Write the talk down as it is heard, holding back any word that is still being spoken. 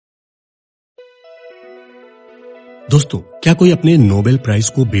दोस्तों, क्या कोई अपने नोबेल प्राइज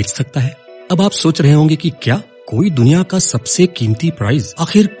को बेच सकता है? अब आप सोच रहे होंगे कि क्या कोई दुनिया का सबसे कीमती प्राइज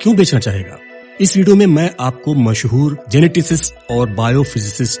आखिर क्यों बेचना चाहेगा? इस वीडियो में मैं आपको मशहूर जेनेटिसिस्ट और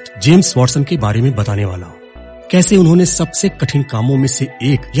बायोफिजिसिस्ट जेम्स वॉटसन के बारे में बताने वाला हूँ। कैसे उन्होंने सबसे कठिन कामों में से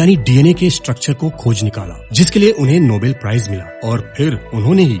एक यानी डीएनए के स्ट्रक्चर को खोज निकाला, जिसके लिए उन्हें नोबेल प्राइज मिला, और फिर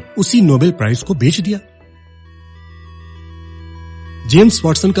उन्होंने ही उसी नोबेल प्राइज को बेच दिया। जेम्स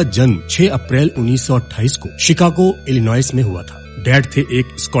वॉटसन का जन्म 6 अप्रैल 1928 को शिकागो, इलिनॉइस में हुआ था। डैड थे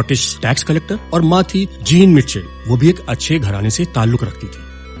एक स्कॉटिश टैक्स कलेक्टर और माँ थी जीन मिचेल, वो भी एक अच्छे घराने से ताल्लुक रखती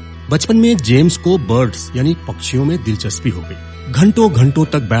थी। बचपन में जेम्स को बर्ड्स यानी पक्षियों में दिलचस्पी हो गई। घंटों घंटों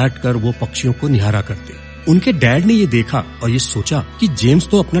तक बैठकर वो पक्षियों को निहारा करते। उनके डैड ने ये देखा और ये सोचा कि जेम्स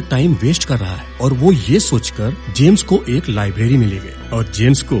तो अपना टाइम वेस्ट कर रहा है, और वो ये सोचकर जेम्स को एक लाइब्रेरी में ले गए और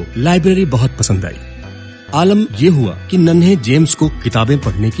जेम्स को लाइब्रेरी बहुत पसंद आई। आलम ये हुआ कि नन्हे जेम्स को किताबें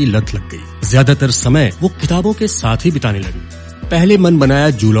पढ़ने की लत लग गई। ज्यादातर समय वो किताबों के साथ ही बिताने लगी। पहले मन बनाया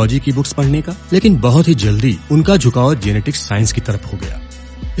जूलॉजी की बुक्स पढ़ने का, लेकिन बहुत ही जल्दी उनका झुकाव जेनेटिक साइंस की तरफ हो गया।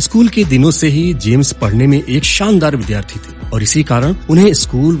 स्कूल के दिनों से ही जेम्स पढ़ने में एक शानदार विद्यार्थी थे और इसी कारण उन्हें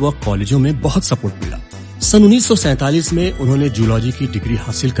स्कूल व कॉलेजों में बहुत सपोर्ट मिला। सन 1947 में उन्होंने जूलॉजी की डिग्री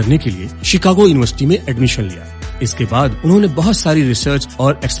हासिल करने के लिए शिकागो यूनिवर्सिटी में एडमिशन लिया। इसके बाद उन्होंने बहुत सारी रिसर्च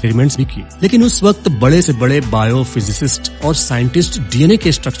और एक्सपेरिमेंट्स भी किए, लेकिन उस वक्त बड़े से बड़े बायोफिजिसिस्ट और साइंटिस्ट डीएनए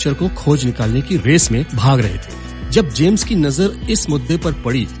के स्ट्रक्चर को खोज निकालने की रेस में भाग रहे थे। जब जेम्स की नजर इस मुद्दे पर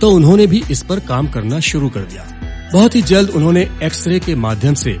पड़ी तो उन्होंने भी इस पर काम करना शुरू कर दिया। बहुत ही जल्द उन्होंने एक्सरे के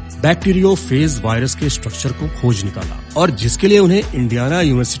माध्यम से बैक्टीरियोफेज वायरस के स्ट्रक्चर को खोज निकाला, और जिसके लिए उन्हें इंडियाना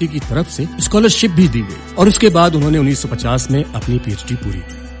यूनिवर्सिटी की तरफ से स्कॉलरशिप भी दी गई। और उसके बाद उन्होंने 1950 में अपनी पीएचडी पूरी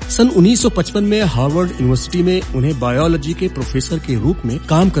की। सन 1955 में हार्वर्ड यूनिवर्सिटी में उन्हें बायोलॉजी के प्रोफेसर के रूप में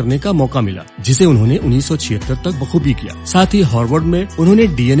काम करने का मौका मिला, जिसे उन्होंने 1976 तक बखूबी किया। साथ ही हार्वर्ड में उन्होंने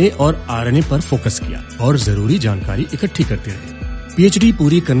डीएनए और आरएनए पर फोकस किया और जरूरी जानकारी इकट्ठी करते रहे। पीएचडी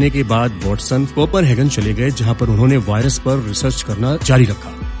पूरी करने के बाद वॉटसन कोपनहेगन चले गए, जहां पर उन्होंने वायरस पर रिसर्च करना जारी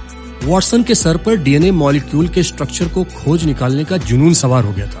रखा। वॉटसन के सर पर डीएनए मॉलिक्यूल के स्ट्रक्चर को खोज निकालने का जुनून सवार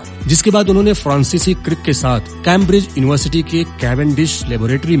हो गया था, जिसके बाद उन्होंने फ्रांसीसी क्रिक के साथ कैम्ब्रिज यूनिवर्सिटी के कैवेंडिश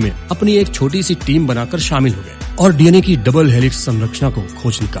लेबोरेटरी में अपनी एक छोटी सी टीम बनाकर शामिल हो गए और डीएनए की डबल हेलिक्स संरचना को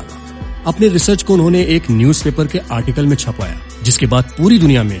खोज निकाला। अपने रिसर्च को उन्होंने एक न्यूज़पेपर के आर्टिकल में छपवाया, जिसके बाद पूरी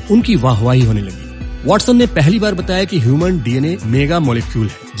दुनिया में उनकी वाहवाही होने लगी। वॉटसन ने पहली बार बताया कि ह्यूमन डीएनए मेगा मॉलिक्यूल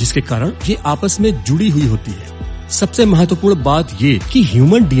है, जिसके कारण ये आपस में जुड़ी हुई होती है। सबसे महत्वपूर्ण बात ये कि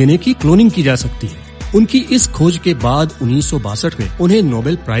ह्यूमन डीएनए की क्लोनिंग की जा सकती है। उनकी इस खोज के बाद 1962 में उन्हें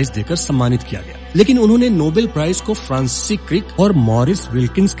नोबेल प्राइज देकर सम्मानित किया गया, लेकिन उन्होंने नोबेल प्राइज को फ्रांसीसी क्रिक और मॉरिस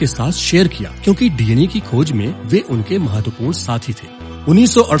विल्किंस के साथ शेयर किया, क्योंकि डीएनए की खोज में वे उनके महत्वपूर्ण साथी थे।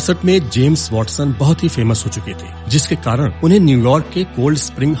 1968 में जेम्स वॉटसन बहुत ही फेमस हो चुके थे, जिसके कारण उन्हें न्यूयॉर्क के कोल्ड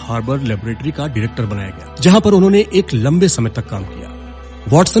स्प्रिंग हार्बर लेबोरेटरी का डायरेक्टर बनाया गया, जहां पर उन्होंने एक लंबे समय तक काम किया।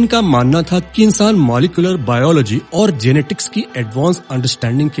 वॉटसन का मानना था कि इंसान मॉलिक्यूलर बायोलॉजी और जेनेटिक्स की एडवांस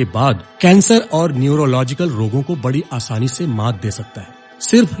अंडरस्टैंडिंग के बाद कैंसर और न्यूरोलॉजिकल रोगों को बड़ी आसानी से मात दे सकता है।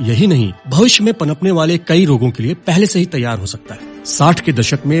 सिर्फ यही नहीं, भविष्य में पनपने वाले कई रोगों के लिए पहले से ही तैयार हो सकता है। 60 के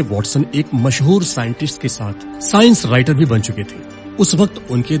दशक में वॉटसन एक मशहूर साइंटिस्ट के साथ साइंस राइटर भी बन चुके थे। उस वक्त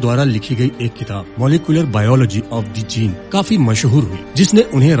उनके द्वारा लिखी गई एक किताब molecular biology of the gene काफी मशहूर हुई, जिसने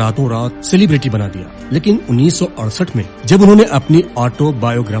उन्हें रातों रात सेलिब्रिटी बना दिया। लेकिन 1968 में जब उन्होंने अपनी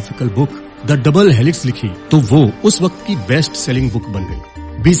autobiographical book the double helix लिखी, तो वो उस वक्त की बेस्ट सेलिंग बुक बन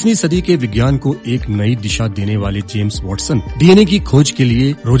गई। 20वीं सदी के विज्ञान को एक नई दिशा देने वाले जेम्स वॉटसन डीएनए की खोज के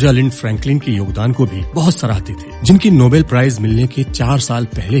लिए रोजालिंड फ्रैंकलिन के योगदान को भी बहुत सराहते थे, जिनकी नोबेल प्राइज मिलने के 4 साल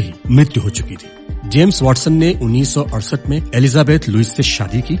पहले ही मृत्यु हो चुकी थी। जेम्स वॉटसन ने 1968 में एलिजाबेथ लुइस से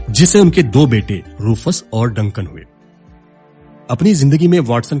शादी की, जिससे उनके 2 बेटे रूफस और डंकन हुए। अपनी जिंदगी में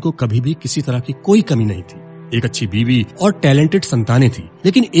वॉटसन को कभी भी किसी तरह की कोई कमी नहीं थी। एक अच्छी बीवी और टैलेंटेड संतानें थी,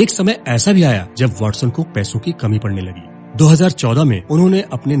 लेकिन एक समय ऐसा भी आया जब वॉटसन को पैसों की कमी पड़ने लगी। 2014 में उन्होंने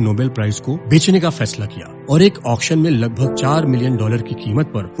अपने नोबेल प्राइज को बेचने का फैसला किया और एक ऑक्शन में लगभग $4 मिलियन की कीमत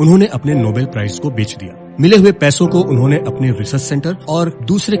पर उन्होंने अपने नोबेल प्राइज को बेच दिया। मिले हुए पैसों को उन्होंने अपने रिसर्च सेंटर और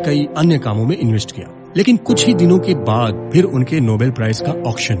दूसरे कई अन्य कामों में इन्वेस्ट किया। लेकिन कुछ ही दिनों के बाद फिर उनके नोबेल प्राइज का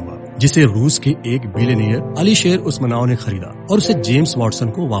ऑक्शन हुआ, जिसे रूस के एक बिलियनियर अलीशेर उस्मानोव ने खरीदा और उसे जेम्स वॉटसन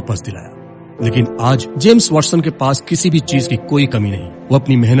को वापस दिलाया। लेकिन आज जेम्स वॉटसन के पास किसी भी चीज की कोई कमी नहीं। वो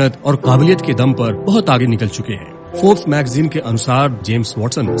अपनी मेहनत और काबिलियत के दम पर बहुत आगे निकल चुके हैं। फोर्ब्स मैगजीन के अनुसार जेम्स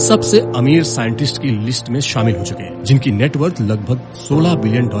वॉटसन सबसे अमीर साइंटिस्ट की लिस्ट में शामिल हो चुके हैं, जिनकी नेटवर्थ लगभग $16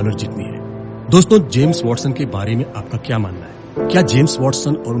 बिलियन जितनी है। दोस्तों, जेम्स वॉटसन के बारे में आपका क्या मानना है? क्या जेम्स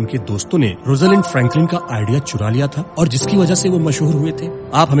वॉटसन और उनके दोस्तों ने रोजालिंड फ्रैंकलिन का आइडिया चुरा लिया था और जिसकी वजह से वो मशहूर हुए थे?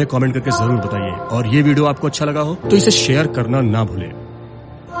 आप हमें कमेंट करके जरूर बताइए, और ये वीडियो आपको अच्छा लगा हो तो इसे शेयर करना ना भूलें।